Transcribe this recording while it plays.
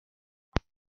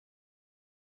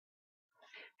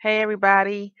Hey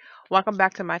everybody, welcome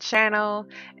back to my channel,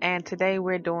 and today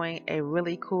we're doing a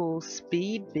really cool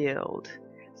speed build.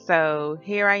 So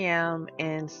here I am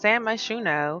in San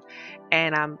MyShuno,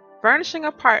 and I'm furnishing an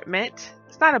apartment.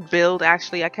 It's not a build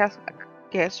actually, I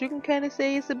guess you can kind of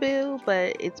say it's a build,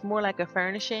 but it's more like a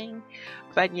furnishing.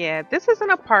 But yeah, this is an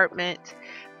apartment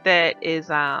that is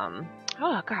oh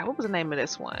god, what was the name of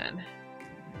this one?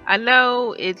 I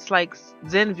know it's like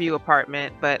Zen View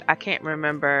apartment, but I can't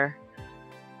remember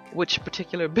which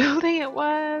particular building it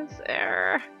was.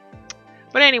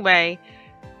 But anyway,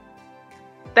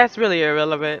 that's really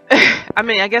irrelevant. I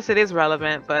mean, I guess it is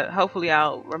relevant, but hopefully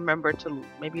I'll remember to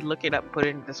maybe look it up, put it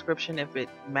in the description if it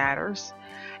matters.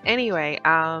 Anyway,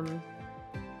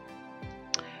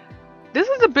 this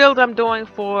is a build I'm doing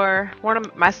for one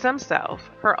of my sim self.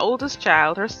 Her oldest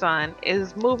child, her son,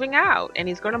 is moving out, and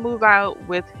he's going to move out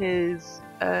with his,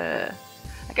 I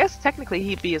guess technically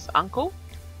he'd be his uncle.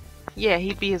 Yeah,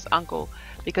 he'd be his uncle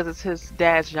because it's his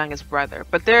dad's youngest brother.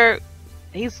 But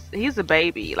he's a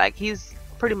baby. Like, he's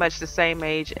pretty much the same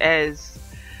age as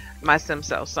my sim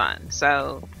cell son.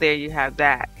 So there you have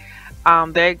that.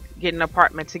 They're getting an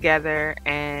apartment together,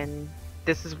 and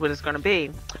this is what it's going to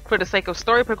be. For the sake of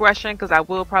story progression, because I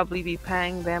will probably be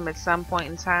paying them at some point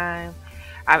in time.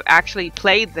 I've actually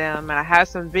played them, and I have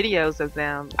some videos of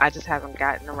them. I just haven't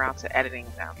gotten around to editing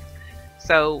them.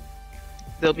 So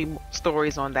there'll be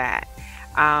stories on that.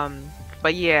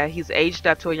 But yeah, he's aged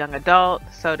up to a young adult,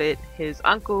 so did his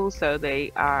uncle. So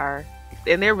they are,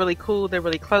 and they're really cool. They're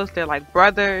really close. They're like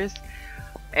brothers,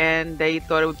 and they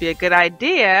thought it would be a good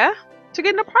idea to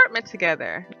get an apartment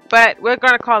together. But we're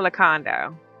gonna call it a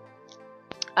condo.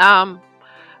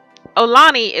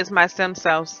 Olani is my sim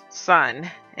self's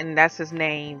son, and that's his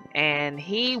name. And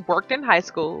he worked in high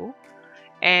school,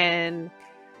 and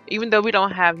even though we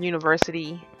don't have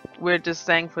university, we're just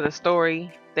saying for the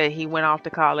story that he went off to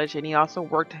college, and he also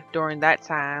worked during that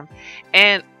time.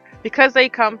 And because they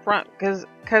come from,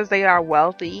 because they are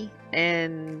wealthy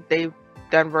and they've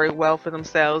done very well for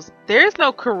themselves, there is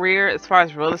no career as far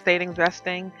as real estate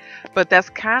investing, but that's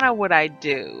kind of what I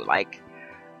do. Like,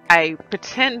 I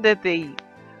pretend that they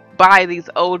buy these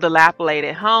old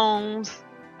dilapidated homes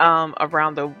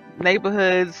around the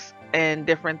neighborhoods and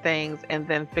different things, and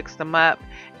then fix them up,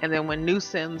 and then when new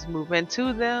sims move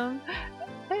into them,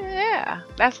 yeah,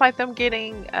 that's like them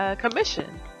getting a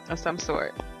commission of some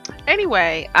sort.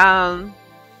 Anyway, so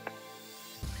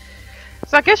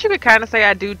I guess you could kind of say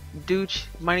I do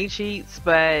money cheats,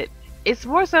 but it's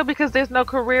more so because there's no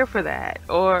career for that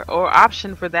or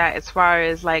option for that, as far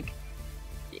as like,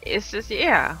 it's just,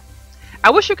 yeah,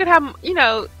 I wish you could have,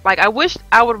 like, I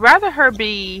would rather her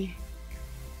be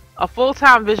a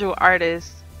full-time visual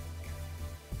artist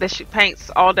that she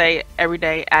paints all day every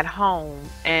day at home,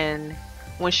 and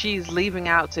when she's leaving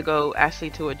out to go actually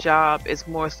to a job, it's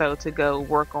more so to go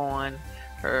work on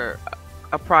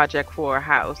a project for a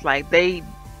house. Like, they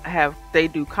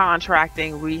do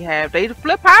contracting, rehab, they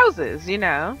flip houses,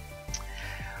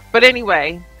 but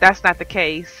anyway, that's not the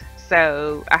case,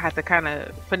 so I have to kind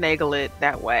of finagle it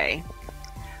that way.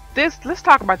 Let's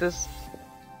talk about this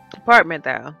apartment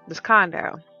though, this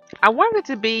condo. I wanted it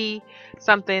to be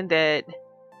something that,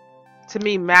 to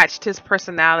me, matched his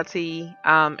personality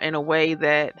in a way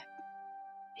that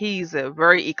he's a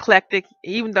very eclectic.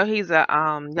 Even though he's a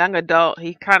young adult,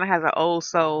 he kind of has an old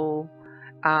soul.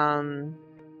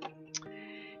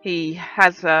 He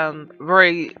has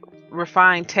very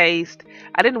refined taste.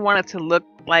 I didn't want it to look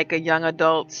like a young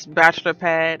adult's bachelor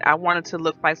pad. I wanted to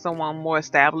look like someone more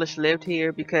established lived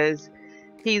here, because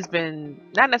he's been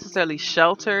not necessarily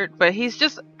sheltered, but he's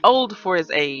just old for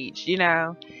his age,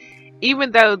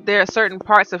 even though there are certain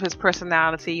parts of his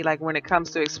personality, like when it comes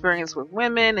to experience with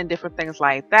women and different things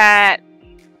like that,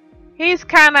 he's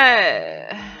kind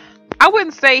of, I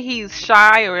wouldn't say he's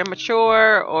shy or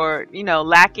immature or,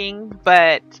 lacking,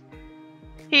 but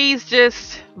he's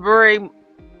just very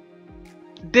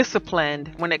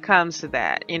disciplined when it comes to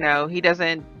that. He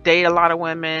doesn't date a lot of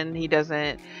women. He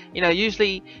doesn't,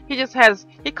 usually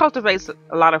he cultivates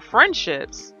a lot of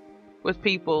friendships with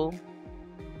people,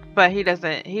 but he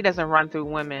doesn't run through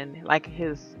women like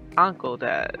his uncle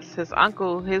does. His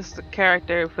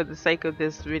character, for the sake of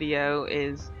this video,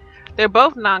 is, they're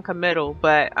both non-committal,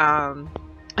 but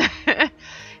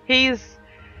he's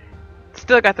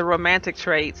still got the romantic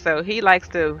traits, so he likes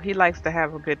to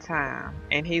have a good time,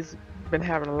 and he's been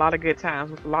having a lot of good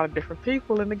times with a lot of different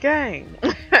people in the game.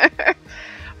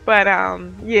 But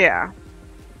yeah,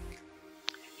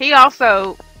 he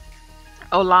also,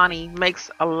 Olani, makes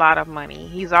a lot of money.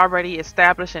 He's already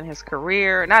established in his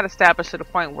career, not established to the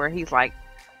point where he's like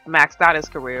maxed out his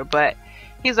career, but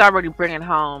he's already bringing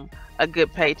home a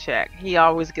good paycheck. He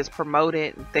always gets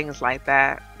promoted and things like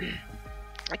that.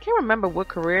 I can't remember what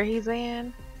career he's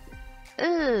in.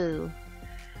 Ooh,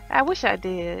 I wish I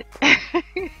did.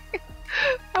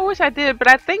 I wish I did, but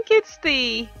I think he's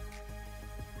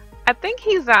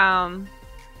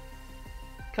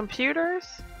computers.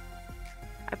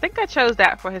 I think I chose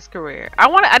that for his career.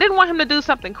 I didn't want him to do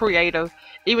something creative,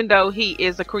 even though he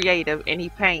is a creative and he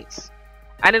paints.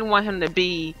 I didn't want him to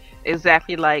be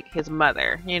exactly like his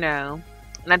mother, you know.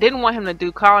 And I didn't want him to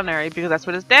do culinary because that's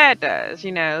what his dad does,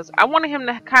 you know. So I wanted him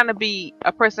to kind of be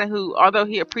a person who, although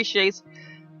he appreciates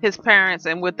his parents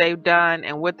and what they've done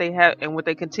and what they have and what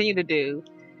they continue to do,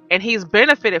 and he's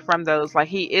benefited from those. Like,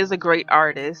 he is a great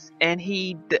artist and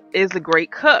he is a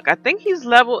great cook. I think he's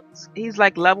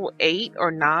like level 8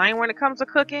 or 9 when it comes to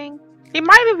cooking. He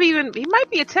might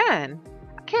be a 10.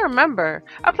 I can't remember.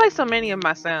 I play so many of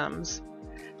my Sims.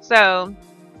 So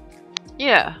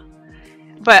yeah.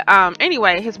 But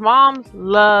anyway, his mom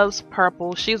loves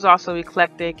purple. She's also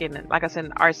eclectic and, like I said,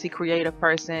 an artsy creative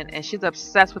person, and she's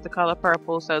obsessed with the color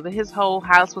purple. So his whole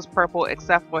house was purple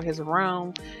except for his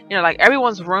room. You know, like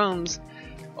everyone's rooms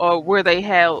or where they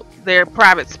held their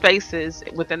private spaces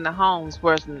within the homes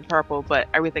wasn't purple, but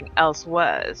everything else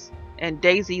was. And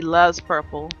Daisy loves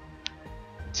purple.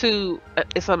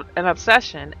 It's an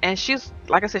obsession, and she's,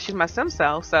 like I said, she's my sim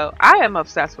self, so I am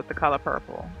obsessed with the color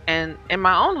purple. And in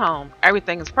my own home,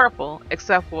 everything is purple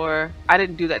except for, I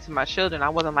didn't do that to my children. I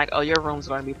wasn't like, oh, your room's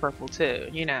going to be purple too,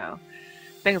 you know,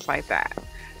 things like that.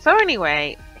 So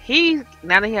anyway,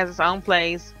 now that he has his own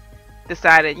place,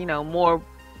 decided, you know, more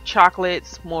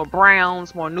chocolates, more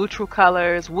browns, more neutral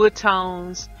colors, wood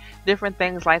tones, different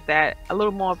things like that, a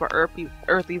little more of an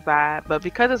earthy vibe. But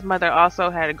because his mother also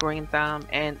had a green thumb,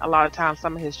 and a lot of times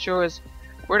some of his chores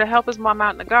were to help his mom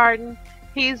out in the garden,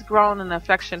 he's grown an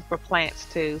affection for plants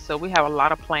too. So we have a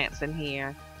lot of plants in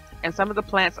here, and some of the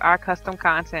plants are custom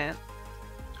content.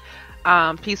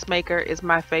 Peacemaker is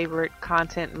my favorite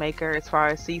content maker as far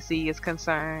as CC is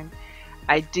concerned.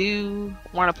 I do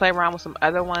want to play around with some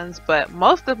other ones, but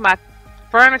most of my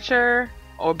furniture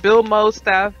or build mode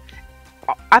stuff,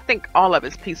 I think all of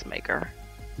it's Peacemaker.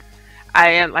 I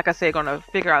am, like I said, going to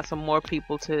figure out some more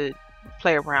people to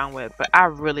play around with, but I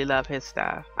really love his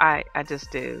stuff. I just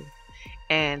do.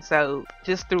 And so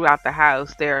just throughout the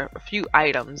house, there are a few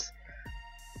items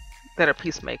that are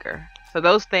Peacemaker. So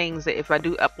those things that if I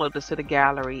do upload this to the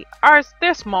gallery,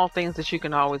 they're small things that you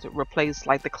can always replace,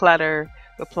 like the clutter,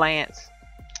 the plants.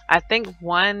 I think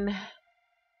one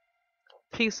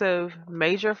piece of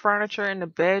major furniture in the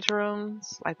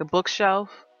bedrooms, like the bookshelf.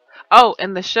 Oh,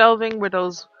 and the shelving where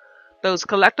those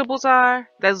collectibles are,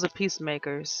 those are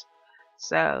Peacemakers.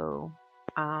 So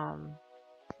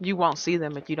you won't see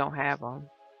them if you don't have them.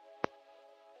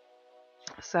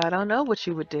 So I don't know what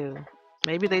you would do.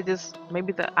 I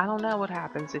don't know what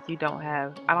happens if you don't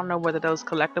have, I don't know whether those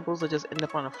collectibles will just end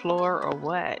up on the floor or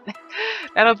what.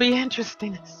 That'll be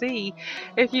interesting to see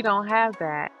if you don't have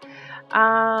that.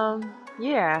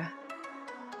 Yeah.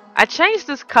 I changed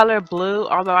this color blue,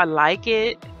 although I like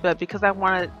it, but because I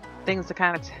wanted things to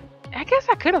kind of, I guess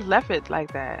I could have left it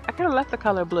like that. I could have left the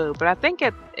color blue, but I think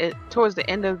towards the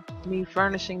end of me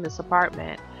furnishing this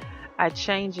apartment, I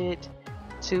changed it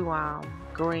to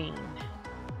green,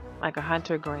 like a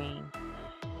hunter green,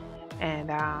 and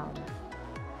I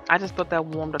just thought that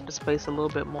warmed up the space a little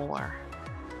bit more.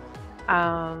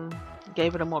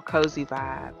 Gave it a more cozy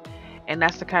vibe, and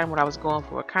that's the kind of what I was going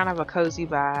for, kind of a cozy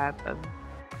vibe of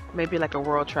maybe like a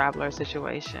world traveler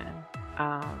situation.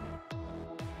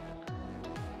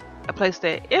 A place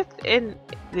that, if in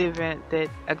the event that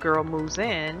a girl moves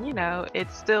in, you know,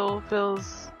 it still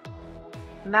feels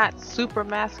not super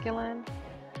masculine.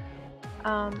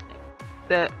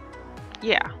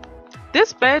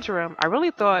 This bedroom, I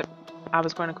really thought I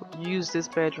was going to use this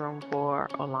bedroom for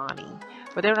Olani,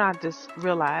 but then I just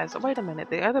realized, wait a minute,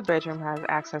 the other bedroom has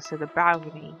access to the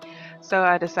balcony. So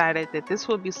I decided that this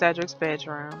would be Cedric's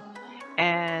bedroom,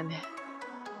 and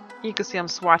you can see I'm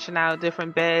swatching out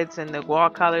different beds and the wall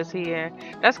colors here.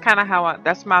 That's kind of how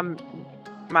that's my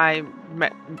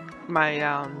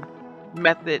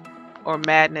method or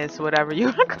madness, whatever you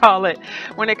want to call it,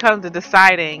 when it comes to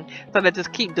deciding. So that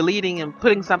just keep deleting and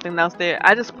putting something else there.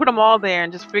 I just put them all there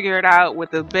and just figure it out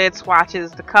with the bed swatches,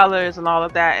 the colors and all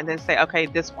of that, and then say, okay,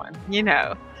 this one, you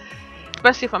know,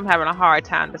 especially if I'm having a hard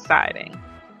time deciding.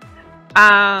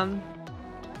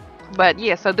 But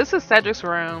yeah, so this is Cedric's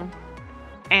room,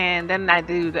 and then I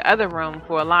do the other room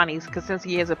for Alani's, because since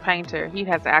he is a painter, he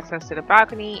has access to the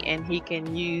balcony and he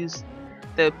can use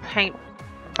the paint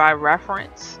by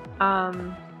reference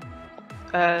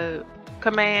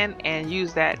command and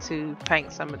use that to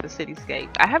paint some of the cityscape.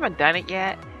 I haven't done it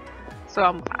yet, so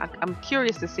I'm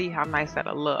curious to see how nice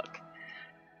that'll look.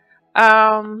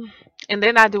 And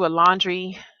then I do a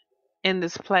laundry in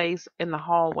this place in the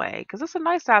hallway because it's a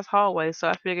nice size hallway. So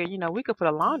I figured, we could put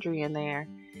a laundry in there,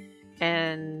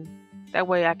 and that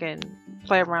way I can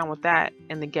play around with that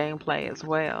in the gameplay as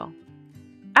well.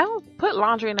 I don't put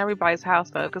laundry in everybody's house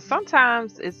though, because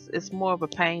sometimes it's more of a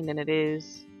pain than it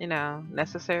is,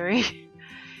 necessary.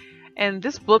 And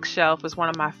this bookshelf is one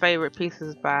of my favorite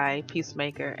pieces by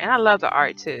Peacemaker, and I love the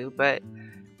art too. But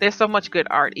there's so much good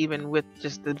art even with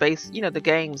just the base, the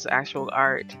game's actual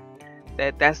art,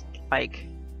 that's like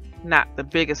not the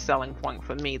biggest selling point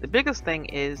for me. The biggest thing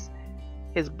is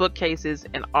his bookcases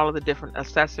and all of the different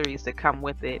accessories that come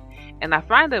with it. And I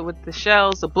find that with the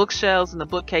shelves, the bookshelves and the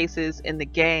bookcases in the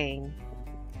game,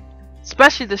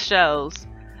 especially the shelves,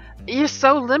 you're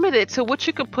so limited to what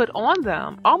you can put on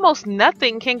them. Almost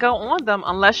nothing can go on them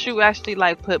unless you actually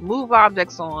like put move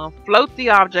objects on, float the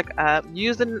object up,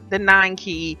 use the 9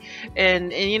 key,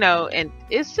 and and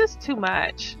it's just too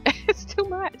much. It's too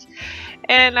much.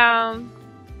 And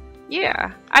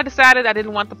yeah, I decided I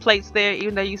didn't want the plates there,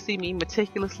 even though you see me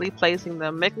meticulously placing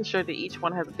them, making sure that each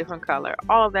one has a different color,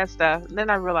 all of that stuff. And then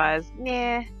I realized,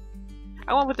 nah,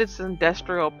 I went with this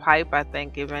industrial pipe, I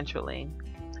think, eventually.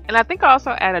 And I think I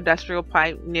also add industrial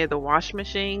pipe near the wash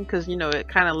machine because, it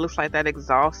kind of looks like that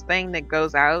exhaust thing that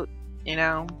goes out,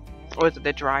 or is it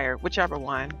the dryer, whichever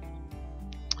one.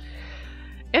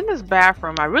 In this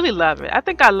bathroom, I really love it. I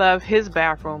think I love his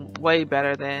bathroom way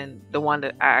better than the one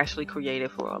that I actually created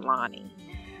for Alani.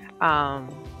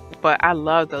 But I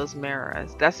love those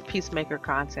mirrors. That's Peacemaker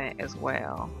content as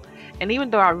well. And even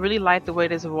though I really like the way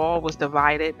this wall was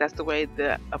divided, that's the way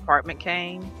the apartment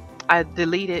came, I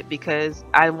deleted because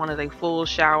I wanted a full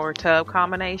shower tub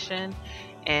combination.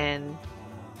 And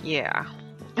yeah,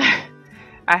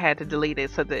 I had to delete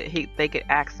it so that they could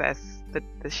access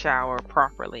the shower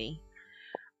properly.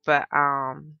 But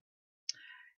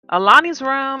Alani's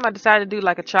room, I decided to do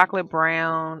like a chocolate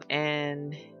brown,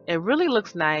 and it really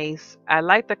looks nice. I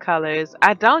like the colors.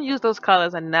 I don't use those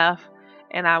colors enough,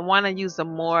 and I want to use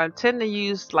them more. I tend to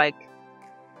use like,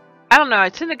 I don't know, I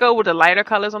tend to go with the lighter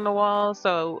colors on the wall,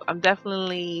 so I'm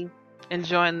definitely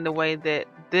enjoying the way that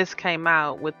this came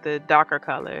out with the darker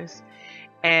colors.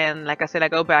 And like I said, I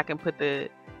go back and put the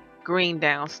green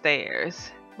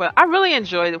downstairs. But I really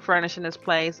enjoyed furnishing this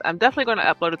place. I'm definitely going to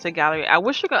upload it to gallery. I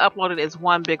wish you could upload it as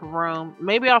one big room.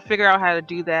 Maybe I'll figure out how to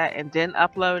do that and then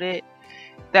upload it.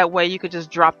 That way you could just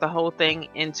drop the whole thing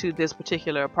into this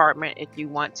particular apartment if you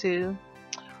want to.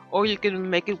 Or you can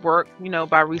make it work,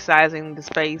 by resizing the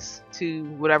space to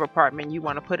whatever apartment you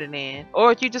want to put it in.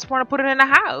 Or if you just want to put it in a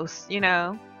house,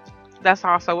 that's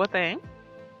also a thing.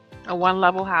 A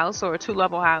 1-level house or a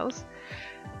 2-level house.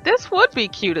 This would be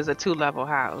cute as a 2-level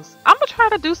house. I'm going to try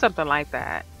to do something like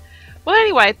that. Well,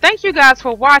 anyway, thank you guys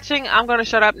for watching. I'm going to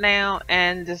shut up now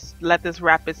and just let this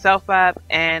wrap itself up.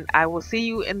 And I will see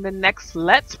you in the next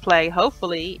Let's Play,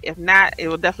 hopefully. If not, it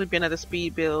will definitely be another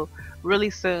speed build really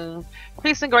soon.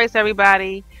 Peace and grace,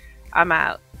 everybody. I'm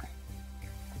out.